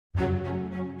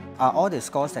Are all the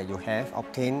scores that you have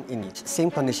obtained in the same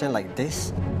condition like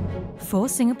this? 4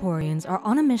 Singaporeans are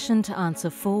on a mission to answer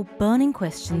 4 burning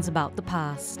questions about the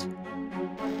past.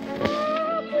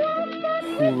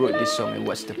 Who wrote this song and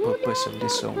what's the purpose of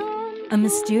this song? A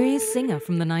mysterious singer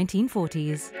from the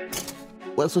 1940s.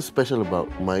 What's so special about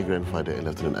my grandfather and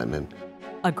Lieutenant Anand?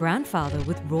 A grandfather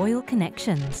with royal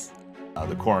connections.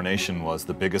 The coronation was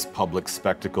the biggest public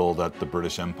spectacle that the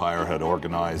British Empire had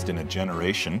organized in a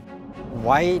generation.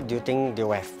 Why do you think they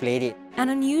would have played it? An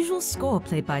unusual score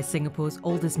played by Singapore's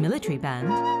oldest military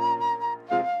band.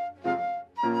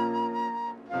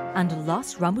 And a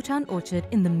lost rambutan orchard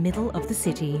in the middle of the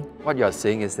city. What you're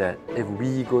saying is that if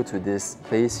we go to this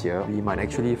place here, we might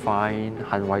actually find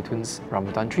Han Wai Tun's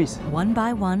rambutan trees. One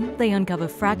by one, they uncover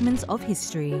fragments of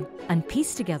history and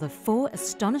piece together 4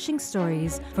 astonishing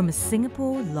stories from a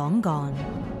Singapore long gone.